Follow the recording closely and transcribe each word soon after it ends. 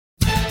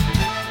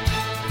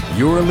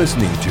You're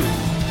listening to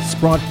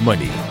Sprott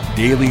Money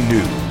Daily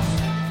News.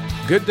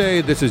 Good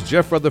day, this is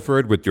Jeff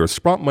Rutherford with your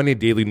Sprott Money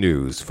Daily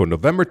News for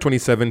November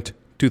 27th,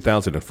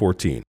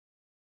 2014.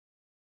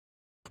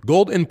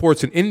 Gold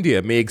imports in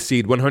India may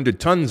exceed 100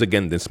 tons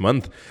again this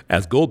month,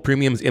 as gold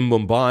premiums in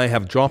Mumbai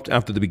have dropped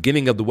after the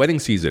beginning of the wedding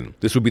season.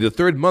 This will be the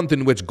third month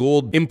in which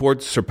gold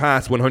imports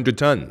surpass 100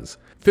 tons.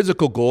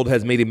 Physical gold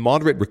has made a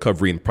moderate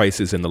recovery in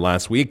prices in the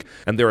last week,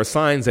 and there are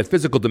signs that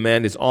physical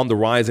demand is on the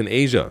rise in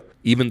Asia,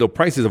 even though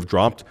prices have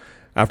dropped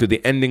after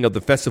the ending of the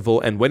festival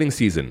and wedding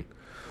season.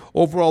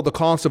 Overall, the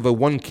cost of a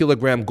 1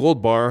 kilogram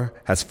gold bar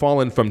has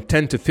fallen from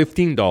 $10 to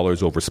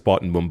 $15 over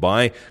spot in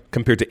Mumbai,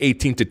 compared to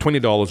 $18 to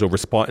 $20 over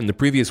spot in the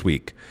previous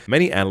week.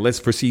 Many analysts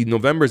foresee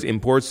November's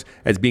imports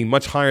as being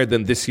much higher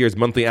than this year's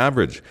monthly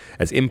average,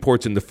 as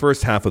imports in the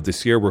first half of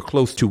this year were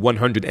close to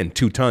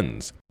 102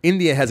 tons.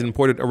 India has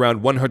imported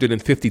around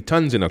 150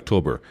 tons in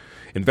October.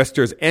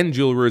 Investors and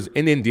jewelers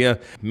in India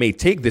may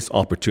take this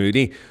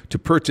opportunity to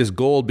purchase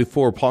gold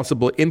before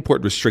possible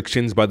import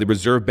restrictions by the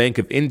Reserve Bank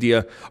of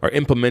India are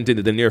implemented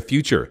in the near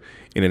future,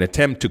 in an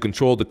attempt to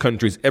control the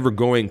country's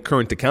ever-growing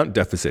current account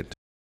deficit.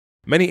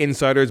 Many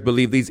insiders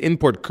believe these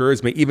import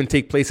curves may even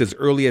take place as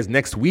early as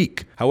next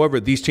week. However,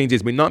 these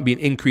changes may not be an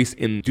increase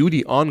in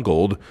duty on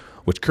gold,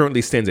 which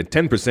currently stands at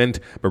 10%,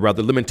 but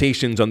rather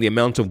limitations on the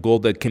amount of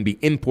gold that can be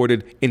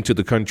imported into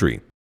the country.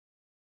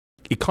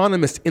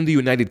 Economists in the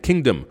United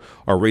Kingdom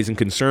are raising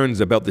concerns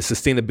about the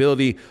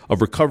sustainability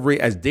of recovery,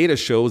 as data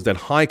shows that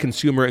high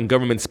consumer and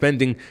government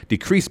spending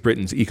decreased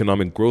Britain's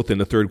economic growth in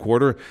the third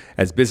quarter,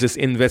 as business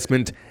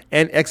investment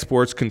and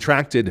exports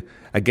contracted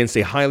against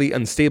a highly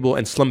unstable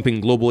and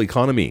slumping global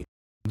economy.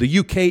 The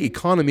UK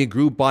economy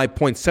grew by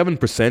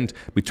 0.7%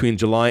 between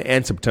July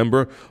and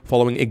September,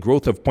 following a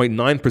growth of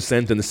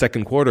 0.9% in the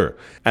second quarter,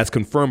 as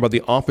confirmed by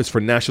the Office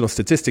for National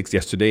Statistics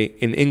yesterday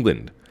in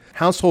England.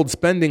 Household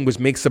spending, which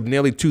makes up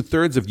nearly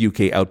two-thirds of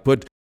UK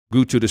output,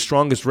 grew to the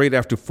strongest rate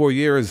after 4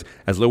 years,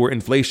 as lower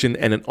inflation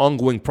and an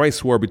ongoing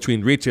price war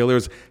between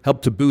retailers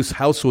helped to boost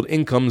household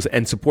incomes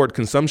and support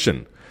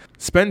consumption.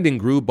 Spending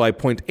grew by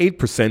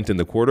 0.8% in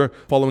the quarter,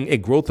 following a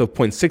growth of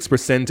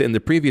 0.6% in the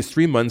previous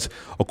 3 months,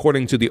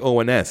 according to the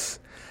ONS.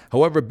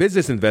 However,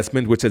 business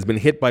investment, which has been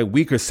hit by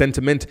weaker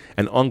sentiment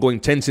and ongoing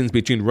tensions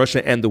between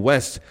Russia and the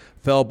West,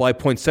 fell by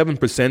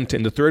 0.7%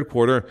 in the third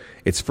quarter,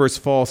 its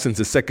first fall since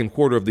the second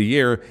quarter of the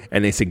year,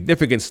 and a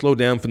significant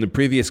slowdown from the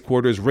previous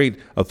quarter's rate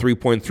of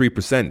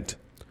 3.3%.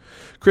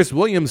 Chris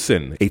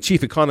Williamson, a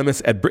chief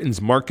economist at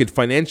Britain's Market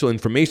Financial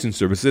Information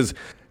Services,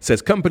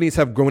 says companies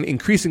have grown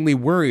increasingly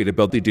worried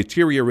about the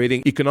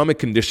deteriorating economic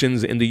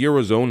conditions in the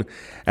Eurozone,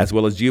 as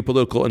well as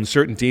geopolitical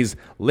uncertainties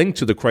linked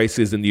to the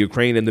crisis in the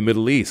Ukraine and the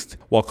Middle East.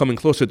 While coming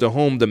closer to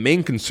home, the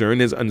main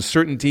concern is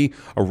uncertainty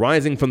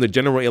arising from the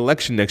general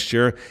election next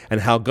year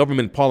and how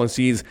government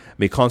policies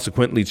may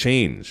consequently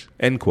change.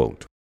 End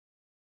quote.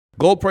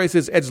 Gold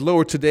prices edged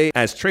lower today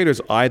as traders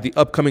eyed the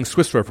upcoming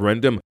Swiss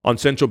referendum on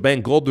central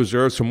bank gold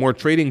reserves for more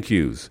trading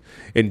cues.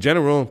 In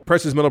general,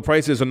 precious metal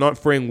prices are not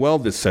faring well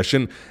this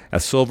session,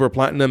 as silver,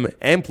 platinum,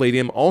 and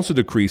palladium also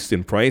decreased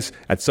in price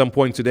at some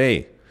point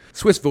today.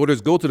 Swiss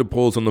voters go to the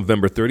polls on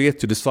November 30th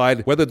to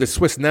decide whether the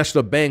Swiss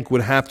National Bank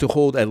would have to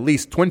hold at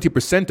least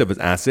 20% of its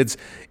assets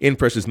in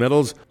precious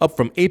metals, up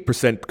from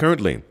 8%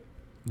 currently.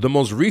 The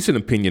most recent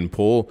opinion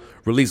poll,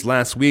 released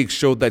last week,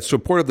 showed that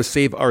support of the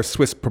Save Our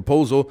Swiss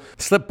proposal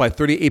slipped by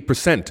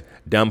 38%,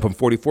 down from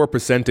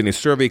 44% in a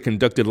survey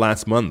conducted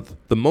last month.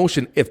 The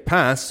motion, if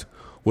passed,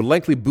 would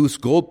likely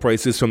boost gold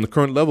prices from the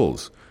current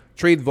levels.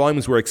 Trade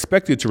volumes were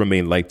expected to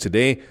remain light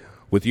today,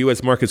 with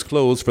U.S. markets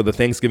closed for the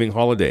Thanksgiving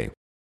holiday.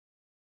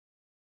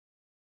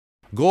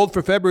 Gold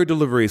for February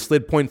delivery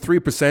slid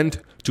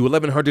 0.3% to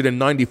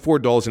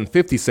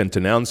 $1,194.50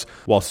 an ounce,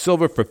 while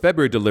silver for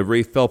February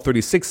delivery fell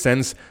 36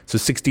 cents to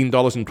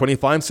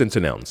 $16.25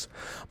 an ounce.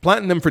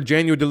 Platinum for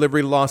January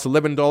delivery lost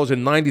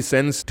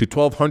 $11.90 to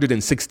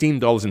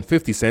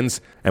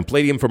 $1,216.50, and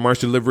palladium for March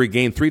delivery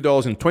gained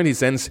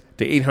 $3.20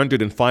 to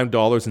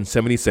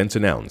 $805.70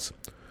 an ounce.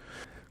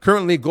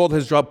 Currently, gold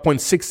has dropped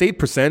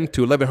 0.68%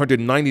 to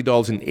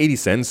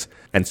 $1,190.80,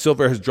 and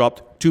silver has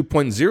dropped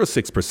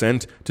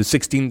 2.06% to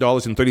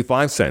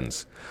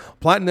 $16.35.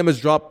 Platinum has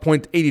dropped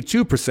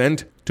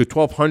 0.82% to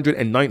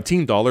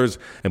 $1,219,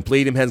 and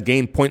palladium has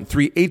gained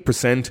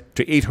 0.38%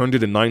 to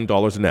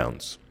 $809 an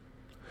ounce.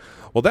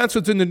 Well, that's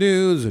what's in the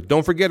news.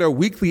 Don't forget our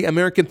weekly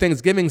American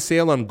Thanksgiving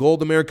sale on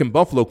gold American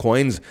Buffalo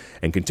coins,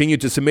 and continue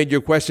to submit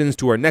your questions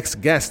to our next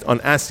guest on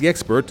Ask the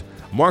Expert,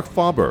 Mark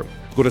Faber.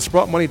 Go to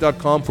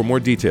SprottMoney.com for more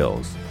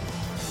details.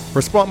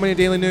 For Sprott Money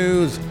Daily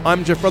News,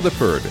 I'm Jeff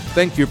Rutherford.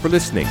 Thank you for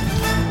listening.